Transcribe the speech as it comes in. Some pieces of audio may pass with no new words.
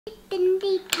Okay,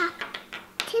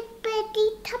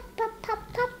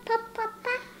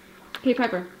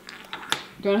 Piper,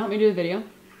 do you want to help me do the video?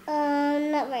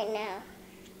 Not right now.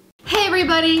 Hey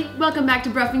everybody, welcome back to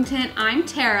Bruffington. I'm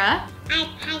Tara. I'm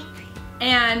Piper.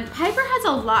 And Piper has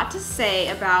a lot to say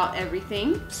about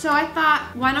everything. So I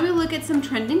thought, why don't we look at some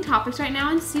trending topics right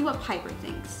now and see what Piper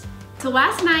thinks. So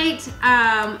last night,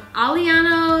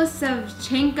 Aliano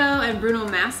Savchenko and Bruno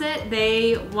Massett,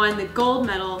 they won the gold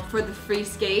medal for the free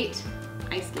skate,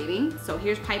 ice skating. So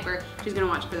here's Piper, she's gonna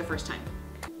watch for the first time.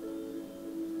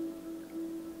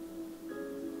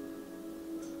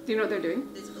 Do you know what they're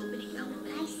doing? This opening element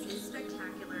is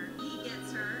spectacular. He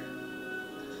gets her.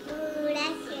 Ooh,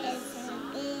 that feels so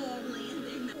good.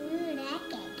 Ooh, that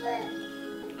gets good.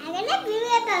 I'm gonna dream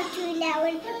about doing that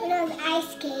when I was ice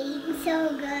skating so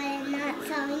good and not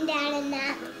falling down and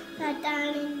not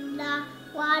down in the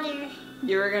water.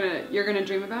 You're gonna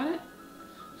dream about it?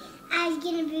 I was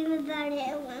gonna dream about it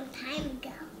a long time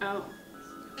ago. Oh.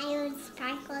 I would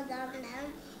sprinkle on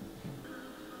them.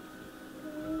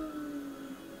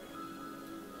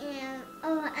 And I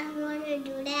want to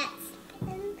do that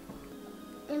spin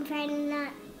and try to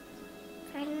not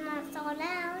fall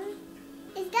down.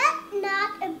 Is that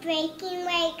not a breaking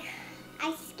like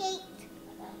ice skate?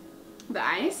 The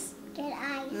ice? Get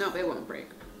ice. No, it won't break.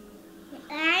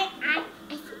 I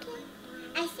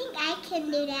think I can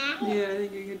do that. Yeah, I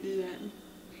think you can do that.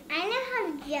 I know how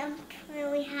to jump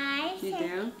really high. You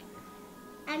do?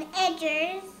 On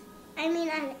edges. On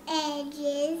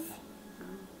edges.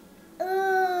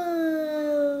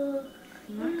 Ooh,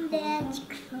 that's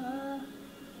cool.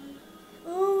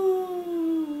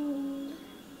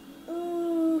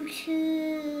 Ooh,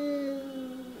 shoot.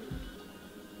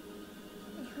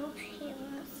 I hope she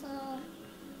wants some.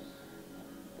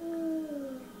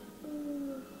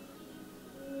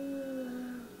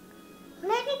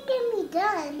 When are they getting me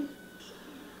done?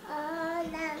 Oh,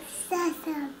 that's so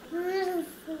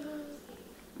beautiful.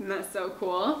 Isn't that so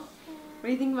cool? What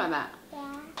do you think about that?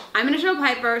 Yeah. I'm gonna show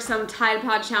Piper some Tide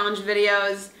Pod challenge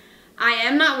videos. I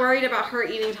am not worried about her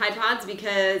eating Tide Pods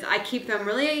because I keep them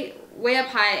really way up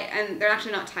high, and they're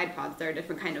actually not Tide Pods, they're a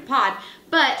different kind of pod,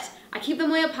 but I keep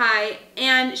them way up high,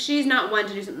 and she's not one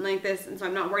to do something like this, and so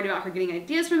I'm not worried about her getting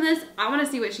ideas from this. I wanna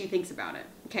see what she thinks about it.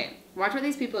 Okay, watch what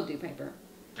these people do, Piper.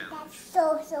 That's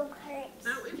so hurts.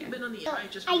 Now, if you've been on the eye,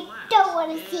 just I relax. don't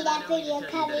want to see And that I don't need to video tell you that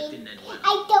it coming. didn't end well.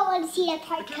 I don't want to see that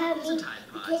part The chemicals in coming Tide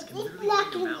Pods because can it's literally not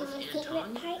make your going to mouth be my and favorite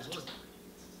tongue part. as well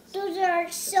as Those are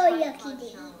so yucky to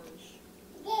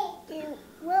eat.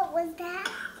 What was that?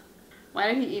 Why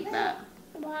did he eat that?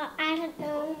 Well, I don't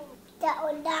know. That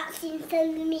would not seem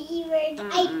fun to me either.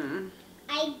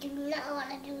 I do not want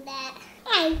to do that.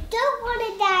 I don't want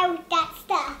to die with that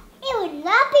stuff. It would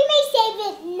not be my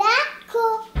favorite, not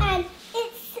cool, and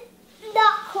it's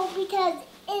not cool because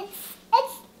it's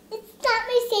not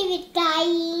my favorite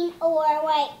dying or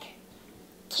like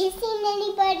kissing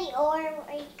anybody or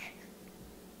like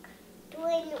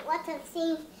doing lots of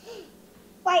things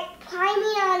like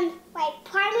climbing on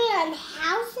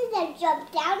houses and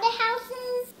jump down to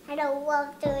houses. I don't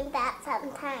love doing that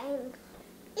sometimes.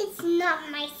 It's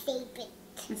not my favorite.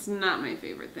 It's not my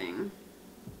favorite thing.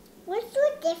 Let's do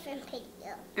a different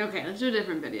video. Okay, let's do a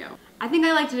different video. I think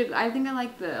I like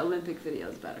the Olympic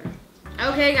videos better.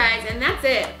 Okay guys, and that's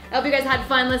it. I hope you guys had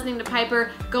fun listening to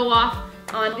Piper go off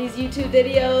on these YouTube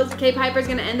videos. Okay, Piper's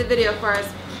gonna end the video for us.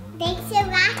 Thanks for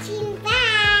watching.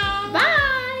 Bye. Bye.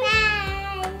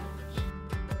 Bye.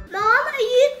 Mom, are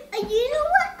you know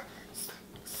what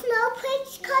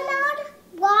snowflakes come out of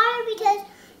water because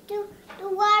the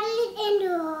water is in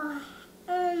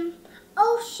the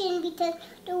ocean because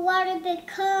the water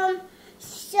becomes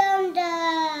some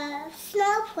the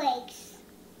snowflakes.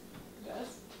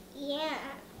 Yes. Yeah.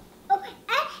 Oh,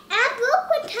 and Brooke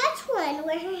would touch one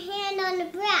with her hand on the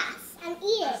brass and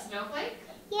eat it. A snowflake?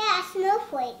 Yeah, a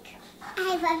snowflake.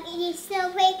 I love eating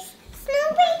snowflakes.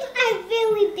 Snowflakes are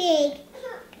really big.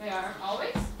 They are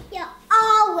always? Yeah,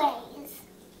 always.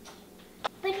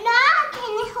 But not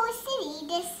in the whole city.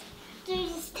 They're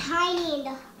just tiny in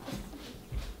the